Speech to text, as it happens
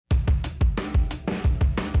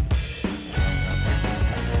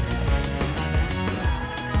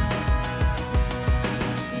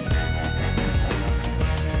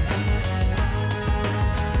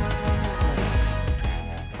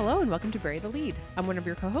welcome to Bury the Lead. I'm one of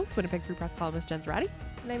your co-hosts, Winnipeg Free Press columnist Jen Zerati.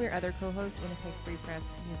 And I'm your other co-host, Winnipeg Free Press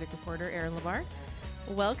music reporter Erin.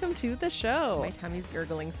 Welcome to the show. My tummy's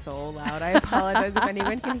gurgling so loud. I apologize if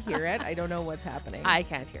anyone can hear it. I don't know what's happening. I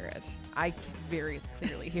can't hear it. I can very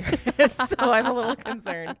clearly hear it, so I'm a little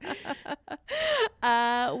concerned.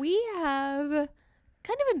 We have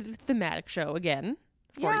kind of a thematic show again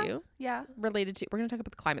for you. Yeah. Related to, we're going to talk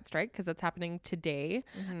about the climate strike because that's happening today,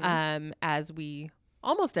 Mm-hmm. as we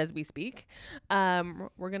speak. We're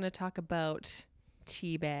going to talk about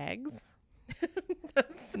tea bags.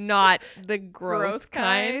 That's Not the gross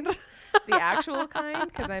kind. the actual kind,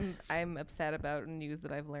 because I'm upset about news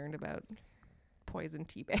that I've learned about poison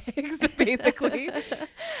tea bags, basically.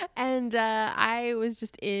 And I was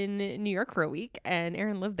just in New York for a week, and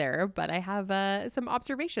Erin lived there, but I have some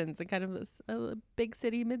observations and kind of a big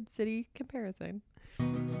city, mid-city comparison.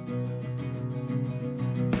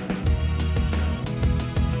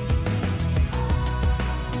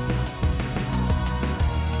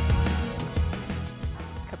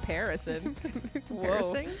 Comparison.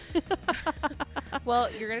 Comparison?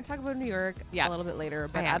 Well, you're going to talk about New York Yeah. a little bit later,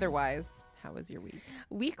 but I am. otherwise, how was your week?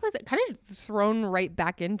 Week was kind of thrown right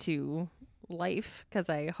back into life because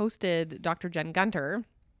I hosted Dr. Jen Gunter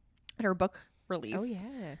at her book release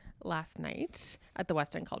last night at the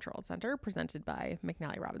West End Cultural Center, presented by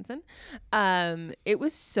McNally Robinson. It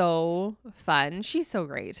was so fun. She's so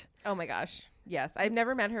great. Oh my gosh. Yes. I've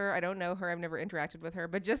never met her. I don't know her. I've never interacted with her,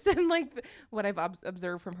 but just in like what I've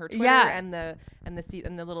observed from her Twitter and the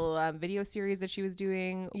little video series that she was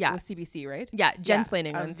doing with CBC, right? Yeah,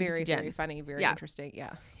 Jensplaining on very, CBC Jen. very funny, very interesting.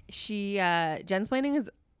 Yeah. She Jensplaining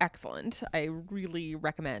is excellent. I really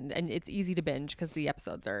recommend, and it's easy to binge because the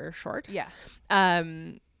episodes are short. Yeah.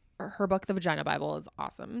 Her book, The Vagina Bible, is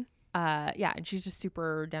awesome. And she's just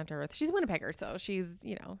super down to earth. She's a Winnipegger, so she's,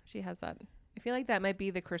 she has that. I feel like that might be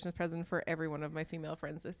the Christmas present for every one of my female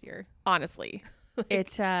friends this year. Honestly,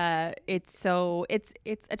 it's a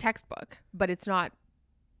textbook, but it's not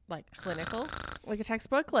like Clinical. like a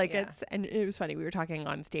textbook. Like Yeah. and it was funny. We were talking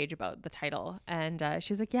on stage about the title, and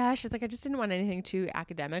she's like, I just didn't want anything too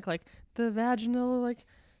academic, like the vaginal like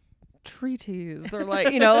treatise or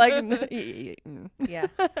like Yeah.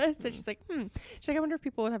 So she's like I wonder if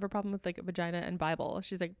people would have a problem with like vagina and Bible.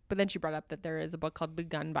 She's like, but then she brought up that there is a book called The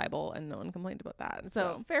Gun Bible, and no one complained about that.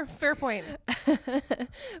 So fair point.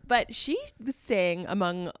 But she was saying,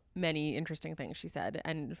 among many interesting things she said,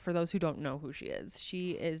 and for those who don't know who she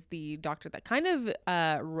is the doctor that kind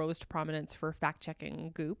of rose to prominence for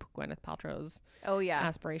fact-checking Goop, Gwyneth Paltrow's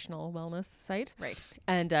aspirational wellness site. Right.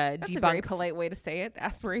 And That's debunks, a very polite way to say it.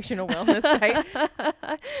 Aspirational wellness site.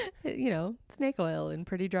 Snake oil in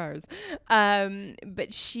pretty jars.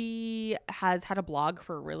 But she has had a blog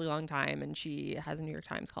for a really long time, and she has a New York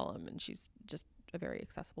Times column, and she's just a very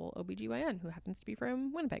accessible OBGYN who happens to be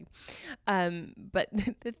from Winnipeg. But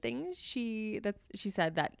the thing she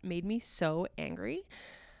said that made me so angry.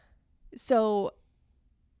 So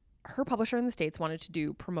her publisher in the States wanted to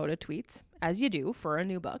do promoted tweets, as you do for a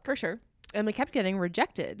new book. For sure. And they kept getting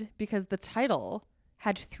rejected because the title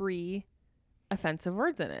had 3 offensive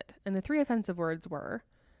words in it. And the 3 offensive words were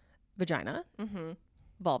vagina,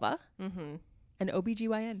 vulva, and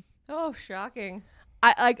OBGYN. Oh, shocking.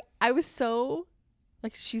 I was so,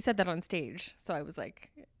 like, she said that on stage. So I was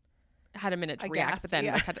like, had a minute to react, but then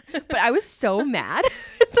I had to, but I was so mad.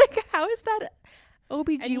 It's like, how is that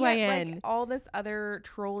OBGYN? And yet, like, all this other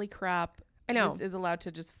trolley crap is allowed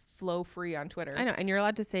to just flow free on Twitter. I know. And you're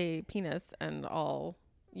allowed to say penis and all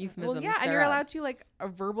euphemisms. Well, yeah, and you're allowed to like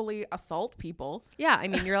verbally assault people. Yeah, I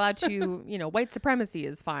mean, you're allowed to, white supremacy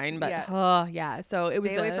is fine, but so it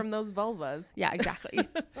was stay away from those vulvas. Yeah, exactly.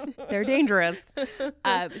 They're dangerous. So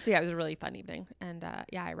it was a really fun evening, and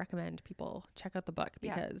I recommend people check out the book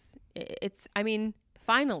because it's. I mean,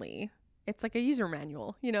 finally, it's like a user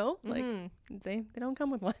manual. Like they don't come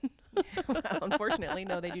with one. Well, unfortunately,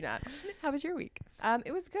 no, they do not. How was your week?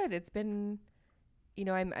 It was good. It's been.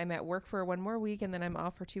 I'm at work for one more week, and then I'm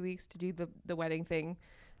off for 2 weeks to do the wedding thing.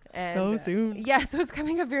 And, so soon. So it's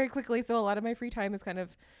coming up very quickly. So a lot of my free time is kind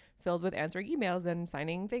of filled with answering emails and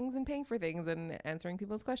signing things and paying for things and answering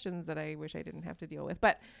people's questions that I wish I didn't have to deal with.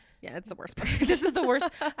 But yeah, it's the worst part. This is the worst.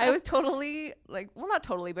 I was totally not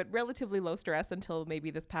totally, but relatively low stress until maybe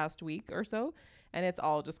this past week or so. And it's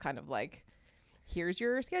all just kind of like, here's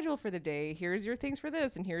your schedule for the day. Here's your things for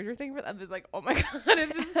this. And here's your thing for that. It's like, oh my God,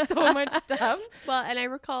 it's just so much stuff. Well, and I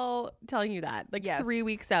recall telling you that like 3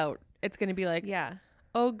 weeks out, it's going to be like,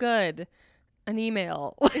 oh, good. An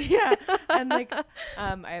email. And like,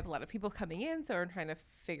 I have a lot of people coming in. So we're trying to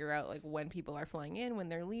figure out like when people are flying in, when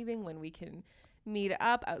they're leaving, when we can meet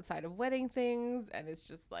up outside of wedding things, and it's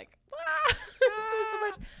just like so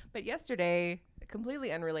much. But yesterday,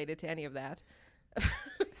 completely unrelated to any of that.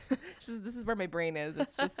 This is where my brain is.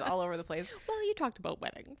 It's just all over the place. Well, you talked about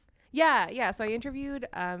weddings. Yeah. So I interviewed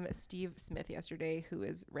Steve Smith yesterday, who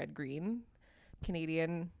is Red Green,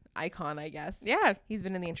 Canadian icon, I guess. Yeah. He's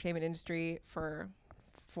been in the entertainment industry for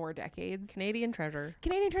 4 decades. Canadian treasure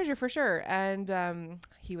For sure. And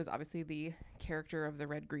he was obviously the character of the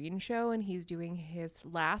Red Green show, and he's doing his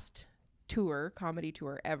last comedy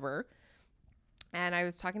tour ever. And I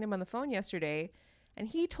was talking to him on the phone yesterday, and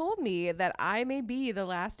he told me that I may be the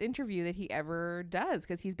last interview that he ever does,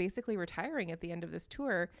 because he's basically retiring at the end of this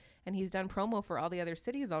tour, and he's done promo for all the other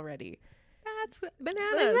cities already. That's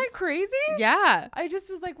bananas. Isn't that crazy? Yeah. I just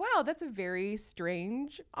was like, wow, that's a very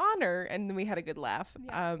strange honor. And then we had a good laugh.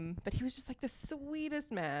 Yeah. But he was just like the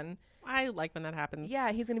sweetest man. I like when that happens.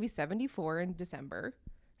 Yeah, he's going to be 74 in December.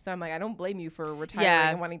 So I'm like, I don't blame you for retiring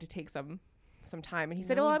and wanting to take some time. And he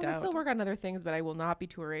said, No I'm going to doubt. still work on other things, but I will not be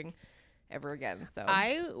touring ever again. So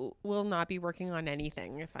I will not be working on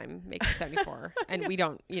anything if I'm making 74 and we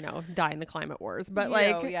don't, die in the climate wars. But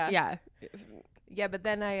Yeah, but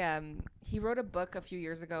then he wrote a book a few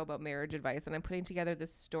years ago about marriage advice, and I'm putting together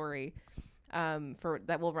this story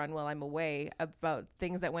that will run while I'm away about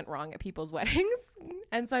things that went wrong at people's weddings.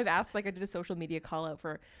 And so I've asked, I did a social media call out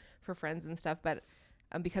for friends and stuff, but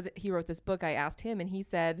because he wrote this book, I asked him, and he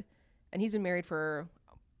said, and he's been married for,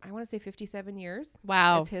 I want to say 57 years.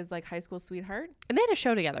 Wow. It's his high school sweetheart. And they had a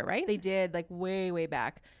show together, right? They did, way, way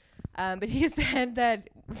back. But he said that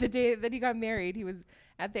the day that he got married, he was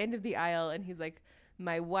at the end of the aisle, and he's like,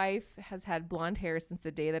 my wife has had blonde hair since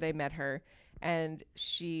the day that I met her, and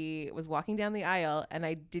she was walking down the aisle, and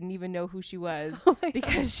I didn't even know who she was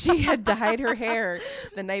because she had dyed her hair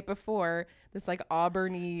the night before, this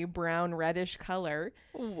auburny brown reddish color.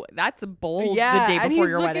 Ooh, that's bold. Yeah, the day before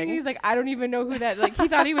your wedding. He's like, I don't even know who that. He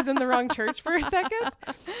thought he was in the wrong church for a second,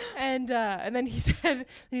 and then he said,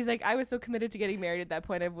 he's like, I was so committed to getting married at that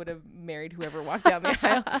point, I would have married whoever walked down the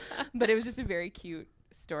aisle. But it was just a very cute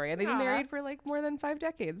story, and they've been married for more than 5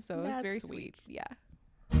 decades, so it's very sweet. Yeah.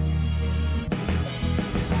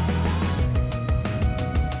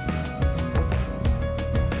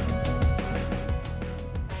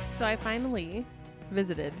 So I finally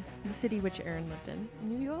visited the city which Erin lived in.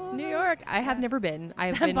 New York. I have never been.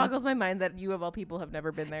 That boggles my mind that you of all people have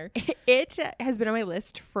never been there. It has been on my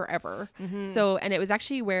list forever. Mm-hmm. So, and it was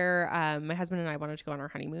actually where my husband and I wanted to go on our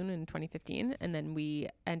honeymoon in 2015. And then we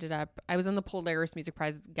ended up, I was on the Polaris Music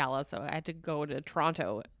Prize Gala, so I had to go to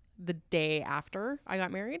Toronto the day after I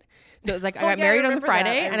got married. So it was I got married on the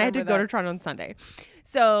Friday and I had to go to Toronto on Sunday.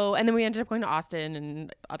 So, and then we ended up going to Austin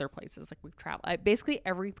and other places. We've traveled. Basically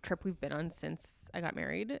every trip we've been on since I got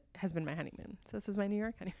married has been my honeymoon. So this is my New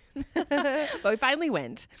York honeymoon. But we finally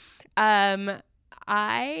went.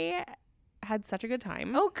 I had such a good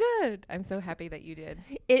time. Oh, good. I'm so happy that you did.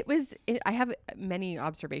 I have many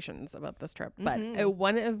observations about this trip, but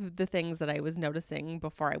one of the things that I was noticing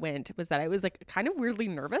before I went was that I was kind of weirdly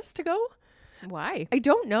nervous to go. Why? I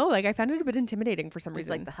don't know. I found it a bit intimidating for some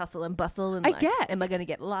reason. Just the hustle and bustle. And I guess. Am I going to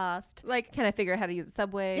get lost? Can I figure out how to use the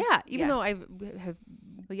subway? Yeah. Even though I have.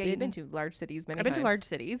 Well, yeah, you've been to large cities many times. I've been to large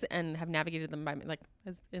cities and have navigated them by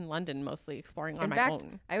as in London, mostly exploring on my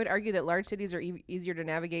own. I would argue that large cities are easier to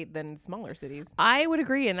navigate than smaller cities. I would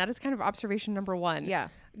agree, and that is kind of observation number 1. Yeah.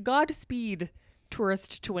 Godspeed,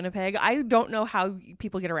 tourist to Winnipeg. I don't know how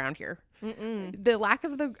people get around here. The lack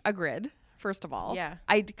of a grid. First of all, yeah,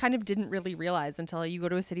 I kind of didn't really realize until you go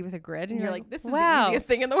to a city with a grid and you're like, this is the easiest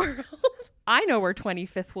thing in the world. I know where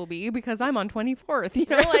 25th will be because I'm on 24th.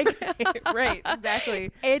 Right, exactly.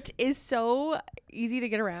 It is so easy to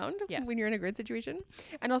get around when you're in a grid situation,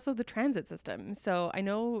 and also the transit system. So I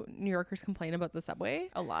know New Yorkers complain about the subway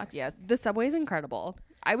a lot. Yes, the subway is incredible.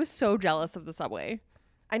 I was so jealous of the subway.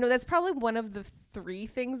 I know that's probably one of the 3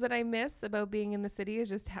 things that I miss about being in the city is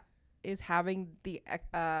just having the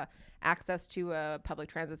access to a public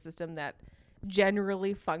transit system that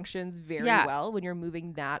generally functions very well when you're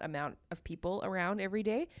moving that amount of people around every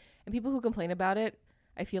day. And people who complain about it,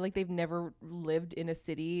 I feel like they've never lived in a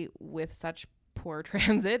city with such poor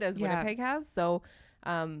transit as Winnipeg has. So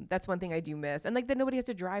that's one thing I do miss. And that nobody has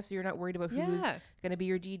to drive, so you're not worried about who's going to be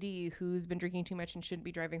your DD, who's been drinking too much and shouldn't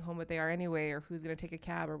be driving home, but they are anyway, or who's going to take a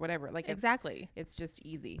cab or whatever. Exactly. It's just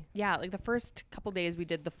easy. Yeah, the first couple days we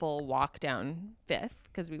did the full walk down 5th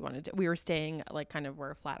because we were staying kind of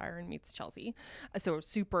where Flatiron meets Chelsea, so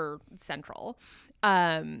super central.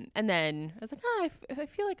 And then I was like, I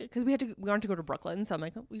feel like because we wanted to go to Brooklyn, so I'm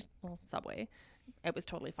like, subway. it was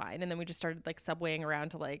totally fine. And then we just started like subwaying around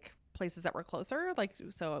to like places that were closer. Like,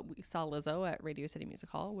 so we saw Lizzo at Radio City Music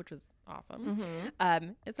Hall, which was awesome.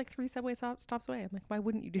 It's like 3 subway stops away. I'm like, why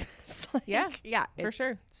wouldn't you do this? Like, Yeah, for it's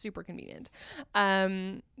sure. super convenient.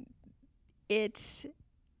 There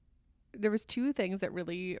was 2 things that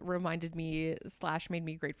really reminded me / made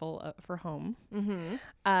me grateful for home.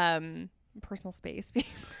 Personal space.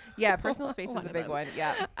 Yeah, personal space is a big one.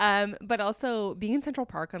 Yeah. But also being in Central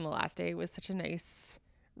Park on the last day was such a nice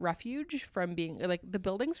refuge from being like, the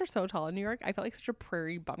buildings are so tall in New York. I felt like such a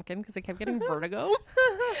prairie bumpkin because I kept getting vertigo,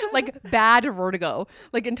 like bad vertigo.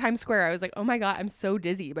 Like in Times Square, I was like, oh my God, I'm so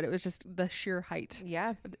dizzy. But it was just the sheer height.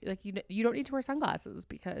 Yeah. Like you don't need to wear sunglasses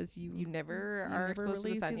because you never are exposed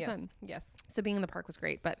to the sun. Yes. Yes. So being in the park was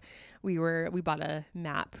great. But we bought a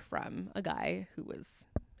map from a guy who was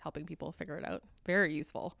helping people figure it out. Very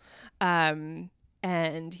useful.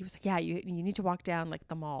 And he was like, yeah, you need to walk down like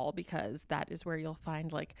the mall because that is where you'll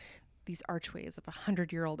find like these archways of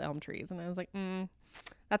 100-year-old elm trees. And I was like,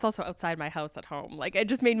 that's also outside my house at home. Like, it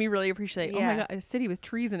just made me really appreciate, oh my God, a city with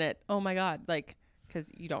trees in it. Oh my God. Like,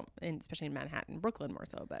 because you don't, and especially in Manhattan, Brooklyn more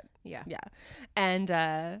so, but yeah.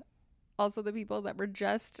 And also the people that were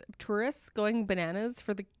just tourists going bananas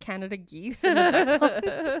for the Canada geese in the duck pond.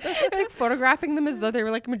 Like photographing them as though they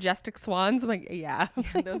were like majestic swans. I'm like, yeah,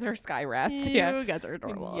 those are sky rats. You guys are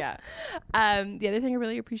adorable. Yeah. The other thing I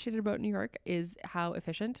really appreciated about New York is how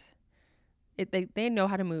efficient they know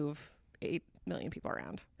how to move 8 million people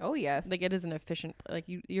around. Oh yes. Like, it is an efficient, like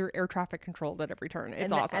you're air traffic controlled at every turn.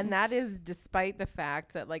 It's awesome. And that is despite the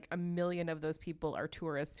fact that like 1 million of those people are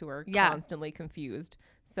tourists who are constantly confused.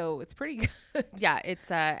 So it's pretty good. Yeah, it's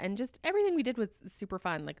and just everything we did was super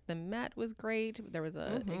fun. Like the Met was great. There was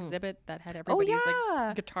a exhibit that had everybody's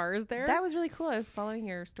like guitars there. That was really cool. I was following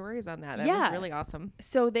your stories on that. That was really awesome.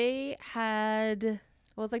 So they had,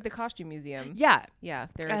 well, it's like the costume museum. Yeah. Yeah.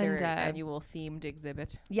 Their annual themed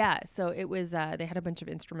exhibit. Yeah. So it was, they had a bunch of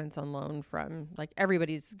instruments on loan from like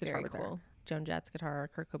everybody's guitar. Very was cool. There. Joan Jett's guitar,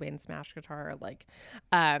 Kurt Cobain's Smash guitar, like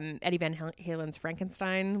Eddie Van Halen's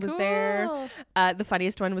Frankenstein was there. The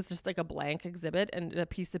funniest one was just like a blank exhibit and a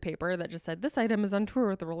piece of paper that just said, this item is on tour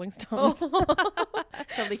with the Rolling Stones.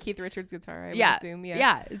 Probably Keith Richards' guitar, I would assume.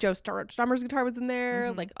 Yeah. Joe Strummer's guitar was in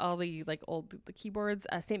there, like all the like old the keyboards.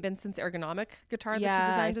 St. Vincent's ergonomic guitar that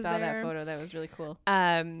she designed is there. I saw that photo. That was really cool.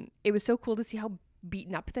 It was so cool to see how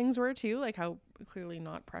beaten up things were too, like how clearly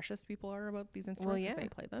not precious people are about these instruments as they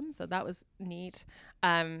play them. So that was neat.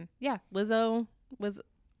 Lizzo was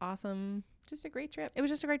awesome. Just a great trip. It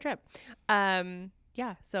was just a great trip.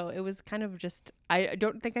 So it was kind of just, I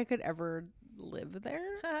don't think I could ever live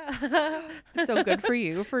there. So good for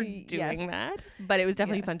you for doing that. But it was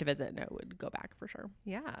definitely fun to visit, and I would go back for sure.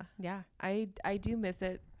 Yeah. I do miss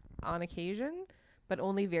it on occasion, but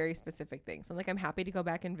only very specific things. And like, I'm happy to go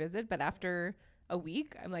back and visit, but after a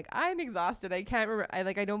week, I'm like, I'm exhausted. I can't remember.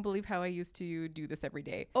 I don't believe how I used to do this every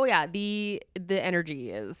day. Oh yeah, the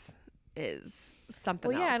energy is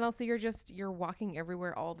something else. Yeah, and also you're walking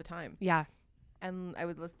everywhere all the time. Yeah. And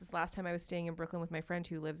this last time I was staying in Brooklyn with my friend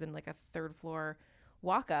who lives in like a 3rd floor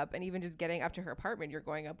walk up, and even just getting up to her apartment, you're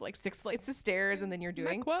going up like 6 flights of stairs, and then you're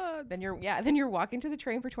doing then you're walking to the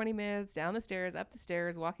train for 20 minutes, down the stairs, up the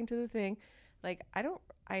stairs, walking to the thing. Like,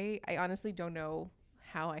 I honestly don't know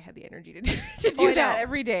how I had the energy to do that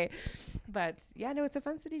every day. But yeah, no, it's a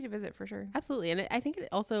fun city to visit for sure. Absolutely. And I think it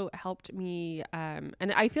also helped me, and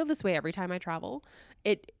I feel this way every time I travel.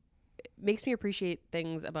 It makes me appreciate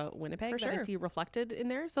things about Winnipeg that I see reflected in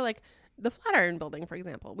there. So like the Flatiron Building, for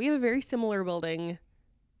example, we have a very similar building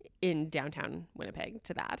in downtown Winnipeg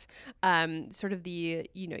to that. Sort of the,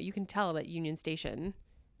 you can tell that Union Station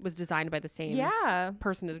was designed by the same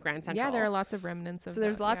person as Grand Central. Yeah, there are lots of remnants of so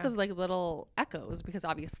there's lots of like little echoes, because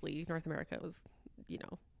obviously North America was,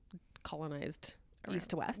 colonized east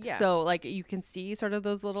to west. Yeah. So like you can see sort of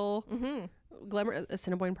those little glamour,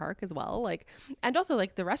 Assiniboine Park as well. Like, and also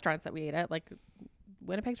like the restaurants that we ate at, like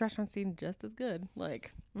Winnipeg's restaurants seem just as good.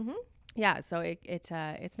 Like, yeah. So it's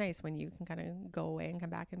nice when you can kind of go away and come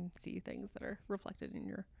back and see things that are reflected in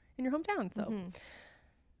your hometown. So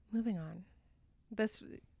moving on, this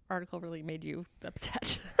article really made you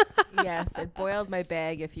upset. Yes, it boiled my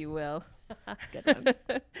bag, if you will. Good one.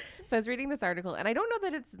 So I was reading this article, and I don't know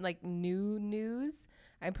that it's like new news.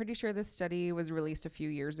 I'm pretty sure this study was released a few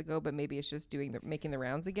years ago, but maybe it's just making the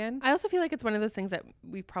rounds again. I also feel like it's one of those things that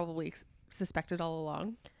we've probably suspected all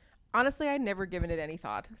along. Honestly, I'd never given it any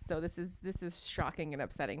thought, so this is shocking and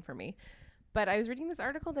upsetting for me. But I was reading this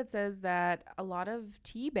article that says that a lot of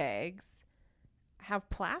tea bags have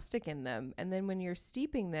plastic in them, and then when you're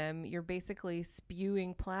steeping them, you're basically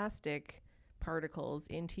spewing plastic particles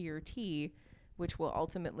into your tea, which will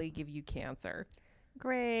ultimately give you cancer.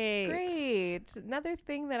 Great. Another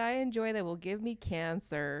thing that I enjoy that will give me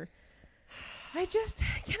cancer. Can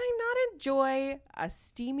I not enjoy a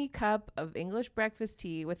steamy cup of English breakfast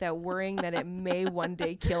tea without worrying that it may one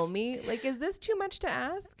day kill me? Like, is this too much to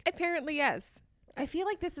ask? Apparently, yes. I feel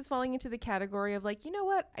like this is falling into the category of like, you know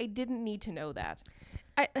what? I didn't need to know that.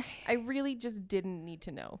 I really just didn't need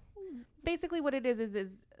to know. Basically what it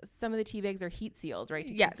is some of the tea bags are heat sealed, right?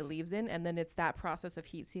 To keep the leaves in. And then it's that process of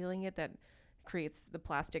heat sealing it that creates the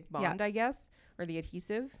plastic bond, I guess, or the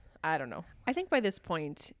adhesive. I don't know. I think by this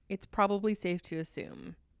point, it's probably safe to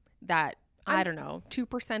assume that, I don't know,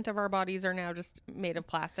 2% of our bodies are now just made of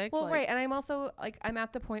plastic. Well, right. And I'm also like, I'm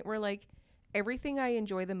at the point where like everything I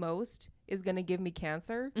enjoy the most is going to give me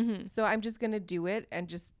cancer. Mm-hmm. So I'm just going to do it and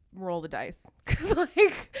just roll the dice. Cause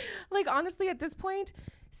like honestly, at this point,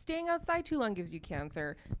 staying outside too long gives you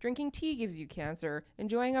cancer. Drinking tea gives you cancer.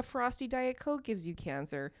 Enjoying a frosty Diet Coke gives you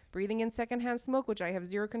cancer. Breathing in secondhand smoke, which I have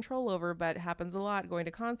zero control over, but happens a lot going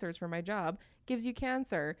to concerts for my job, gives you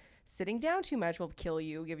cancer. Sitting down too much will kill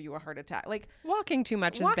you, give you a heart attack. Like walking too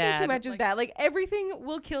much is bad. Walking too much is bad. Like everything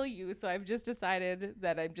will kill you. So I've just decided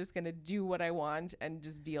that I'm just going to do what I want and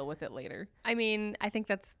just deal with it later. I mean, I think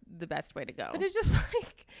that's the best way to go. But it's just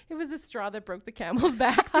like, it was the straw that broke the camel's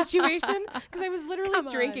back situation. Because I was literally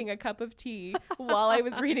drinking a cup of tea while I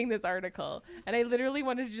was reading this article. And I literally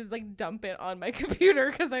wanted to just like dump it on my computer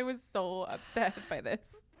because I was so upset by this.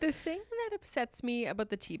 The thing that upsets me about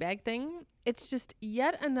the teabag thing, it's just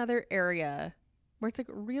yet another area where it's like,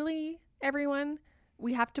 really, everyone?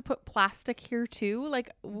 We have to put plastic here too? Like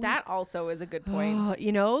that also is a good point.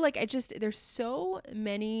 You know, like there's so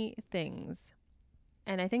many things.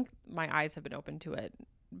 And I think my eyes have been open to it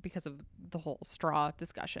because of the whole straw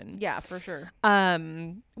discussion. Yeah, for sure.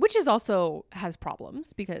 Which is also has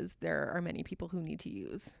problems because there are many people who need to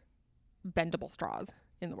use bendable straws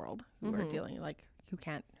in the world who are dealing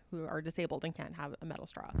who are disabled and can't have a metal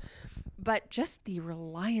straw. But just the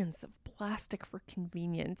reliance of plastic for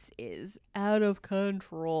convenience is out of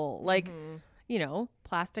control. Like, you know,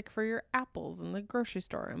 plastic for your apples in the grocery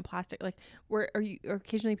store and plastic, like or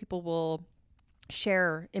occasionally people will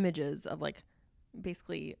share images of like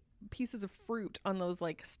basically pieces of fruit on those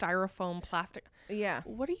like styrofoam plastic. Yeah.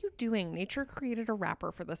 What are you doing? Nature created a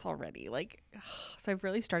wrapper for this already. Like, so I've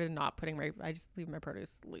really started not I just leave my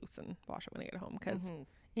produce loose and wash it when I get home because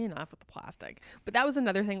enough with the plastic. But that was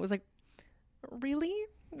another thing. It was like, really?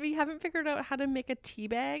 We haven't figured out how to make a tea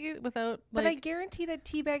bag without But I guarantee that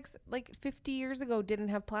tea bags like 50 years ago didn't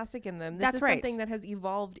have plastic in them. This is right. Something that has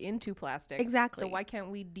evolved into plastic. Exactly. So why can't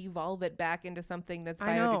we devolve it back into something that's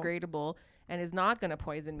biodegradable and is not going to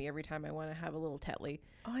poison me every time I want to have a little Tetley?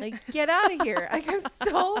 Like, get out of here. Like, I'm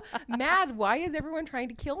so mad. Why is everyone trying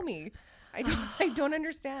to kill me? I don't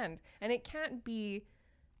understand. And it can't be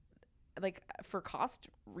like for cost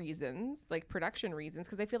reasons, like production reasons,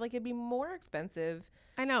 because I feel like it'd be more expensive.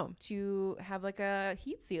 I know, to have like a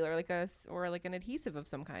heat seal or like an adhesive of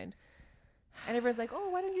some kind. And everyone's like, oh,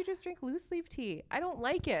 why don't you just drink loose leaf tea? I don't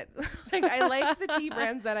like it. Like, I like the tea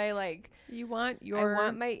brands that I like. I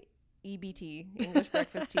want my EBT, English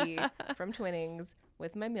breakfast tea from Twinings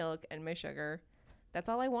with my milk and my sugar. That's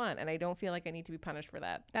all I want. And I don't feel like I need to be punished for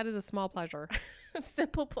that. That is a small pleasure.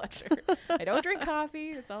 Simple pleasure. I don't drink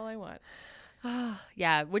coffee. That's all I want.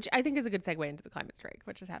 Yeah, which I think is a good segue into the climate strike,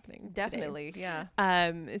 which is happening definitely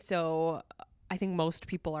today. So I think most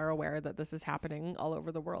people are aware that this is happening all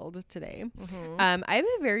over the world today. I have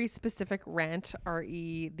a very specific rant,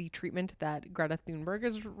 the treatment that Greta Thunberg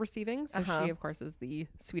is receiving. So she, of course, is the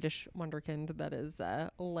Swedish wonderkind that is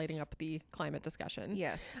lighting up the climate discussion.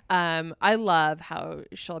 Yes. I love how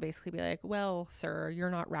she'll basically be like, well, sir,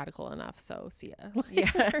 you're not radical enough, so see ya.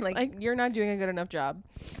 Yeah, like you're not doing a good enough job.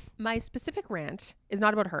 My specific rant is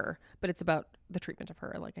not about her, but it's about the treatment of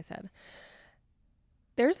her, like I said.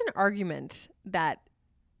 There's an argument that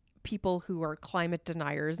people who are climate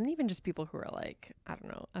deniers and even just people who are like, I don't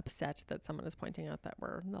know, upset that someone is pointing out that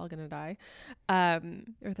we're all going to die, or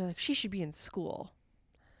they're like, she should be in school.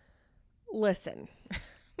 Listen,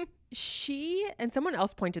 and someone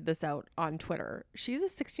else pointed this out on Twitter. She's a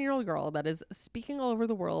 16-year-old girl that is speaking all over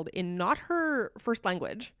the world in not her first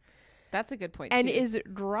language. That's a good point, and too. is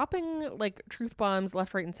dropping like truth bombs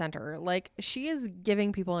left, right, and center. Like, she is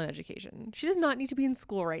giving people an education. She does not need to be in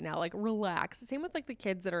school right now. Like, relax. Same with like the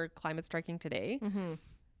kids that are climate striking today.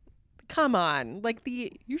 Come on, like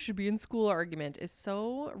you should be in school argument is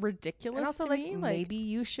so ridiculous. And also, to me. Maybe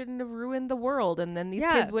you shouldn't have ruined the world, and then these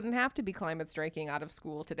kids wouldn't have to be climate striking out of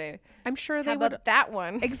school today. I'm sure they How would. About that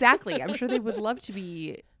one Exactly. I'm sure they would love to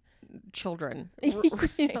be children.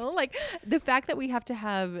 You know, like the fact that we have to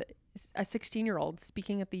have a 16-year-old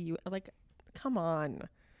speaking at the like, come on,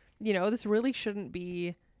 this really shouldn't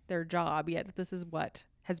be their job, yet this is what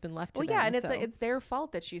has been left to them. And it's their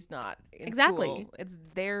fault that she's not in Exactly. school. It's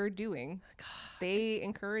their doing. God. They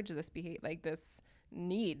encourage this behavior, like this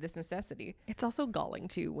necessity. It's also galling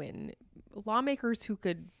too when lawmakers who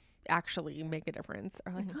could actually make a difference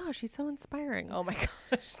are like, oh, she's so inspiring. Oh my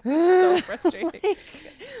gosh, so frustrating.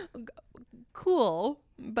 Cool,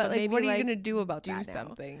 but like, what are you gonna do about do that now?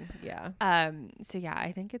 something? Yeah. So yeah,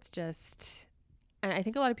 I think it's just, and I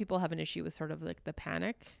think a lot of people have an issue with sort of like the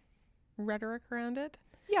panic rhetoric around it.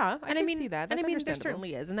 Yeah, I can see that. That's there understandable.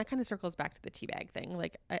 certainly is, and that kind of circles back to the teabag thing.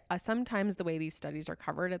 Like, sometimes the way these studies are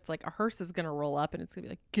covered, it's like a hearse is gonna roll up and it's gonna be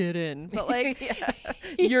like, get in, but like,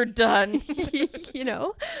 you're done.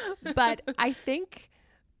 But I think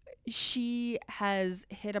she has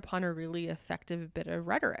hit upon a really effective bit of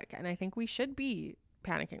rhetoric, and I think we should be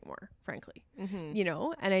panicking more, frankly.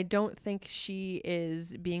 And I don't think she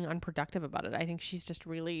is being unproductive about it. I think she's just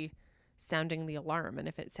really sounding the alarm, and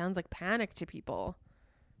if it sounds like panic to people,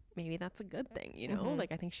 maybe that's a good thing,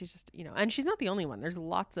 like, I think she's just, and she's not the only one. There's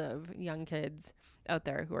lots of young kids out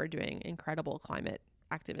there who are doing incredible climate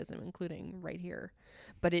activism, including right here.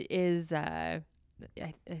 But it is, I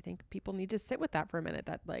think people need to sit with that for a minute,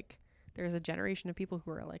 that like, there's a generation of people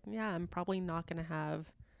who are like, yeah, I'm probably not going to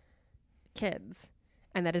have kids.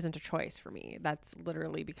 And that isn't a choice for me. That's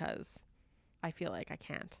literally because I feel like I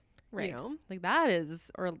can't, right. Like that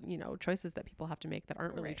is, or, choices that people have to make that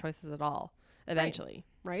aren't really choices at all eventually.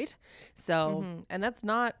 Right. So, and that's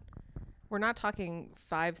not, we're not talking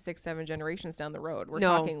 5, 6, 7 generations down the road. We're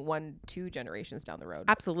No. talking 1, 2 generations down the road.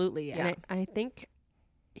 Absolutely. Yeah. And I think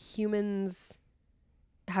humans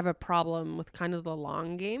have a problem with kind of the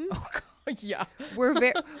long game. Oh, God. Yeah.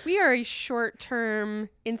 We are a short-term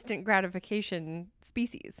instant gratification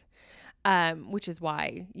species, which is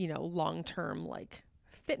why, long-term like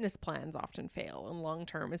fitness plans often fail, and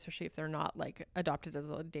long-term, especially if they're not like adopted as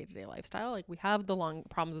a day-to-day lifestyle. Like, we have the long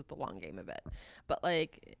problems with the long game of it, but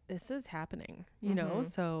like, this is happening,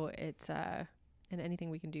 so it's, and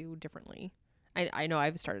anything we can do differently. I know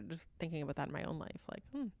I've started thinking about that in my own life. Like,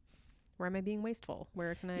 where am I being wasteful?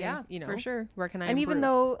 Where can I, for sure. Where can I And improve? even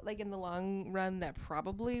though like in the long run, that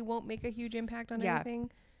probably won't make a huge impact on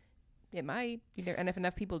anything, it might, and if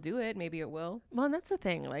enough people do it, maybe it will. Well, and that's the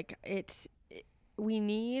thing. Like, we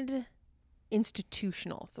need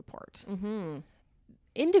institutional support.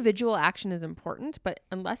 Individual action is important, but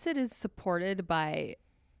unless it is supported by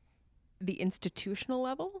the institutional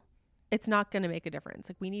level, it's not going to make a difference.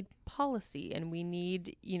 Like, we need policy, and we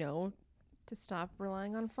need, to stop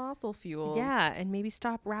relying on fossil fuels. Yeah, and maybe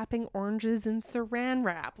stop wrapping oranges in saran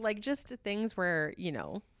wrap. Like, just things where,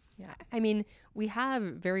 I mean, we have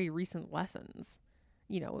very recent lessons.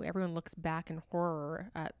 Everyone looks back in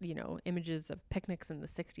horror at, images of picnics in the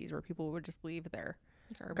 60s where people would just leave their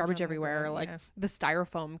garbage everywhere, like the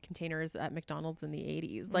styrofoam containers at McDonald's in the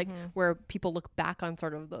 80s, like where people look back on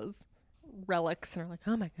sort of those relics and are like,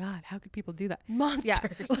 oh my God, how could people do that?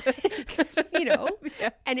 Monsters.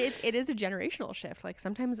 And it is a generational shift. Like,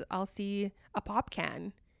 sometimes I'll see a pop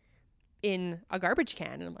can in a garbage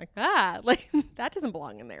can and I'm like, like, that doesn't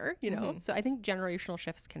belong in there, So I think generational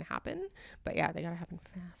shifts can happen, but yeah, they gotta happen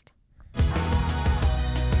fast.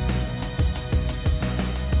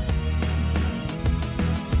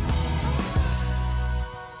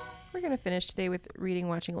 We're going to finish today with reading,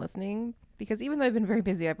 watching, listening, because even though I've been very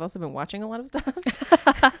busy, I've also been watching a lot of stuff.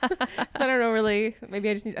 So I don't know, really. Maybe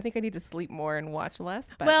I think I need to sleep more and watch less.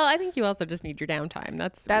 But well, I think you also just need your downtime.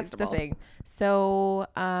 That's reasonable. The thing. So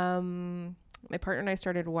my partner and I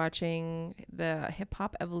started watching the Hip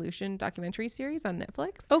Hop Evolution documentary series on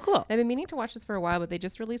Netflix. Oh, cool. And I've been meaning to watch this for a while, but they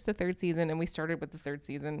just released the 3rd season, and we started with the 3rd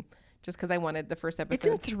season just because I wanted the first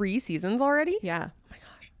episode. It's in 3 seasons already? Yeah. Oh my gosh.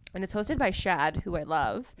 And it's hosted by Shad, who I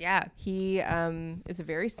love. Yeah. He is a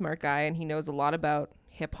very smart guy, and he knows a lot about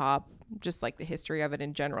hip hop, just like the history of it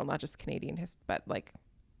in general, not just Canadian but like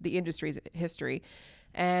the industry's history.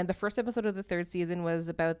 And the first episode of the 3rd season was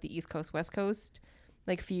about the East Coast, West Coast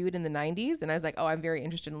like feud in the 90s. And I was like, oh, I'm very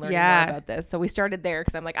interested in learning more about this. So we started there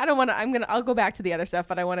because I'm like, I'll go back to the other stuff,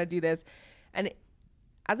 but I want to do this. And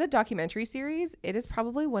as a documentary series, it is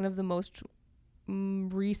probably one of the most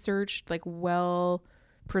researched, like well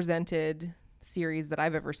presented series that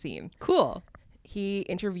I've ever seen. Cool. He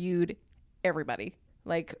interviewed everybody,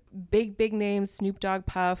 like big names, Snoop Dogg,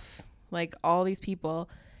 Puff, like all these people,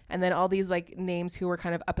 and then all these like names who were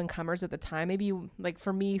kind of up and comers at the time. Maybe like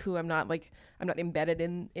for me, who I'm not embedded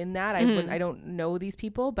in that. I don't know these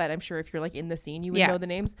people, but I'm sure if you're like in the scene, you would know the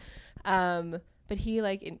names. But but he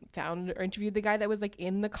like found or interviewed the guy that was like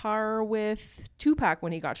in the car with Tupac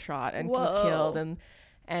when he got shot and was killed,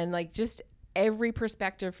 and like just every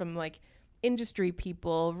perspective from like industry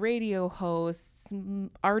people, radio hosts,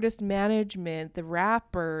 artist management, the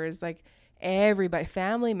rappers, like everybody,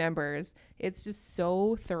 family members. It's just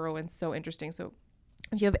so thorough and so interesting. So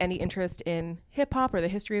if you have any interest in hip hop or the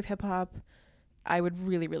history of hip hop, I would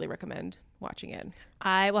really, really recommend watching it.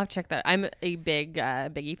 I will have to check that. I'm a big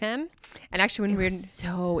Biggie fan, and actually, when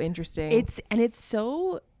so interesting, it's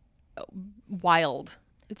so wild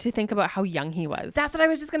to think about how young he was. That's what I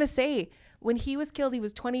was just gonna say. When he was killed, he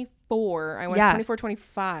was 24. I was 24,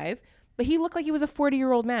 25, but he looked like he was a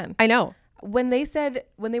 40-year-old man. I know. When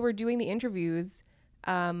they were doing the interviews,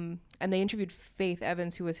 and they interviewed Faith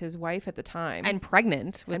Evans, who was his wife at the time, and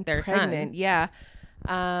pregnant with their son. Yeah.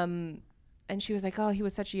 And she was like, "Oh, he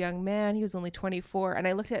was such a young man. He was only 24." And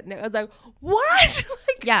I looked at it and I was like, "What?"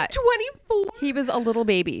 Like, yeah, 24. He was a little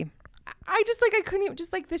baby. I just like I couldn't even,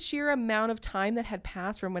 just like the sheer amount of time that had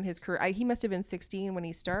passed from when his career. He must have been 16 when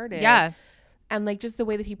he started. Yeah. And like just the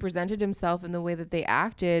way that he presented himself and the way that they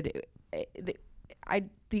acted,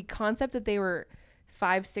 the concept that they were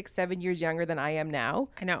 5, 6, 7 years younger than I am now.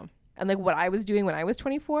 I know. And like what I was doing when I was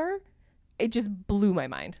 24, it just blew my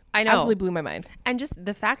mind. I know. Absolutely blew my mind. And just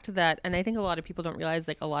the fact that, and I think a lot of people don't realize,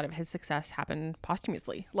 like a lot of his success happened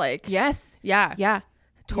posthumously. Like, yes. Yeah. Yeah.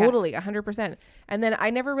 Totally. 100%. And then I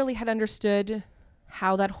never really had understood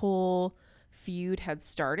how that whole feud had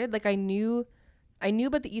started. Like I knew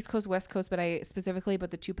about the East Coast, West Coast, but I specifically about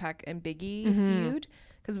the Tupac and Biggie feud,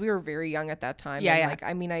 because we were very young at that time. Yeah, and yeah. Like,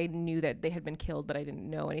 I mean, I knew that they had been killed, but I didn't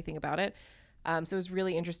know anything about it. So it was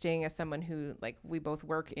really interesting as someone who, like, we both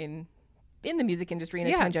work in the music industry in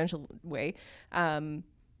a tangential way.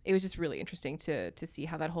 It was just really interesting to see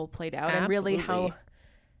how that whole played out. Absolutely. And really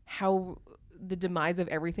how the demise of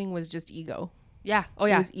everything was just ego. Yeah. Oh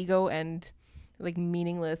yeah. It was ego and like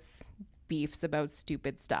meaningless beefs about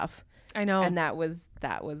stupid stuff. I know. And that was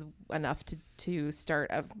enough to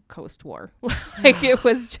start a coast war. Like it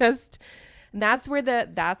was just, that's where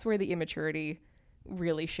the immaturity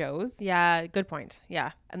really shows. Yeah. Good point.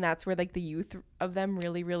 Yeah. And that's where like the youth of them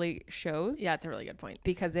really, really shows. Yeah. It's a really good point.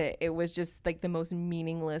 Because it was just like the most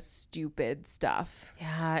meaningless, stupid stuff.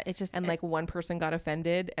 Yeah. It's just, and like one person got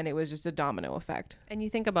offended and it was just a domino effect. And you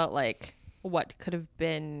think about like what could have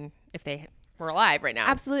been if they were alive right now.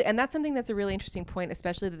 Absolutely. And that's something that's a really interesting point,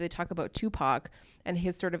 especially that they talk about Tupac and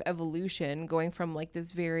his sort of evolution going from like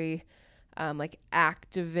this very like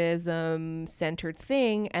activism centered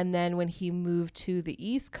thing. And then when he moved to the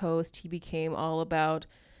East Coast, he became all about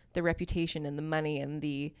the reputation and the money and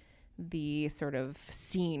the sort of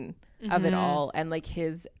scene of it all. And like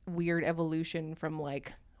his weird evolution from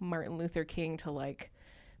like Martin Luther King to like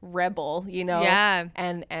rebel, you know? Yeah.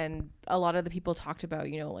 And a lot of the people talked about,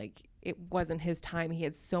 you know, like it wasn't his time. He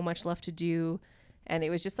had so much left to do. And it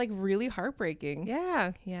was just like really heartbreaking.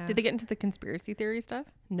 Yeah. Yeah. Did they get into the conspiracy theory stuff?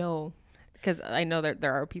 No. Because I know that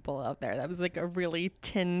there are people out there that was like a really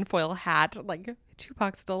tinfoil hat, like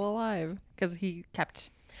Tupac's still alive because he kept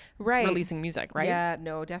releasing music, right? Yeah,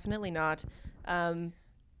 no, definitely not. But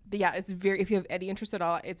yeah, it's if you have any interest at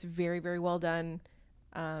all, it's very, very well done.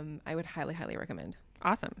 I would highly, highly recommend.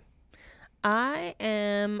 Awesome. I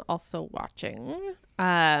am also watching.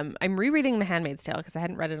 I'm rereading The Handmaid's Tale because I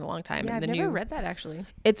hadn't read it in a long time. Yeah, and I've never read that actually.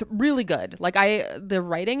 It's really good. Like the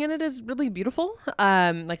writing in it is really beautiful.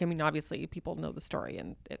 Like I mean, obviously people know the story,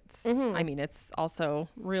 and it's. I mean, it's also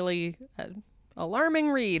really alarming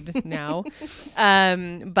read now.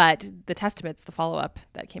 But The Testament's the follow up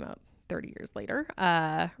that came out 30 years later,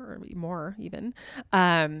 or more even.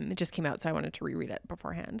 It just came out, so I wanted to reread it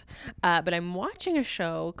beforehand. But I'm watching a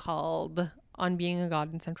show called On Being a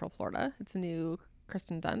God in Central Florida. It's a new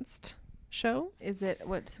Kristen Dunst show. Is it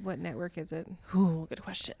what network is it? Ooh, good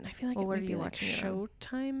question. I feel like it what might are be you like watching it on?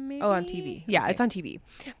 Showtime, maybe. Oh, on TV. Yeah, Okay. it's on TV.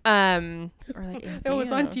 Or like AMC. Oh,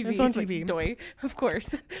 it's on TV. It's on Like, TV. doy, of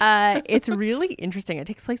course. It's really interesting. It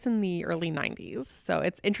takes place in the early 90s, so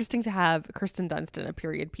it's interesting to have Kristen Dunst in a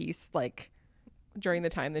period piece like During the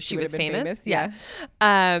time that she would was have been famous. Yeah.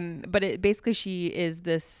 But it basically she is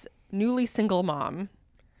this newly single mom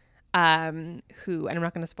who, and I'm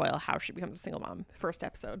not going to spoil how she becomes a single mom. First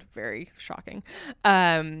episode, very shocking.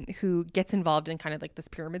 Who gets involved in kind of like this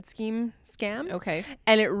pyramid scam. Okay.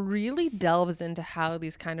 And it really delves into how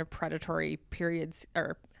these kind of predatory period schemes.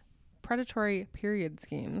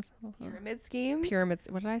 Pyramid schemes. Pyramids.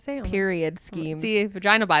 What did I say? Period schemes. See,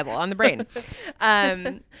 vagina Bible on the brain.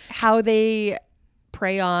 How they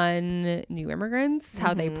prey on new immigrants,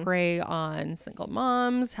 how they prey on single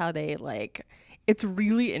moms, how they like, It's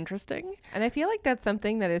really interesting. And I feel like that's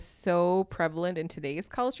something that is so prevalent in today's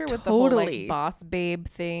culture with the whole like boss babe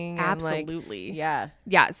thing. Absolutely. And, like, yeah.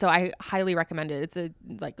 Yeah. So I highly recommend it. It's a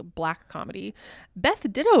like a black comedy.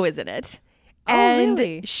 Beth Ditto is in it. And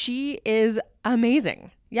really? she is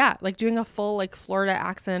amazing. Yeah, like doing a full like Florida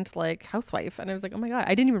accent like housewife. And I was like, oh my God,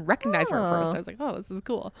 I didn't even recognize her at first. I was like, oh, this is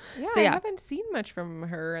cool. Yeah, so, yeah. I haven't seen much from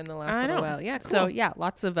her in the last little while. Yeah, cool. So yeah,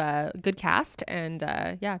 lots of good cast and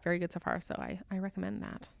yeah, very good so far. So I recommend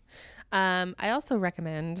that. I also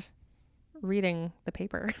recommend reading the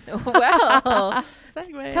paper. Well,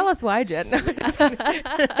 segue. Tell us why, Jen. No,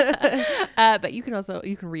 but you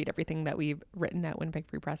can read everything that we've written at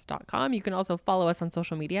winnipegfreepress.com. You can also follow us on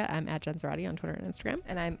social media. I'm at Jen Zarati on Twitter and Instagram.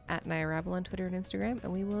 And I'm at Naya Rabel on Twitter and Instagram.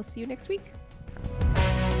 And we will see you next week.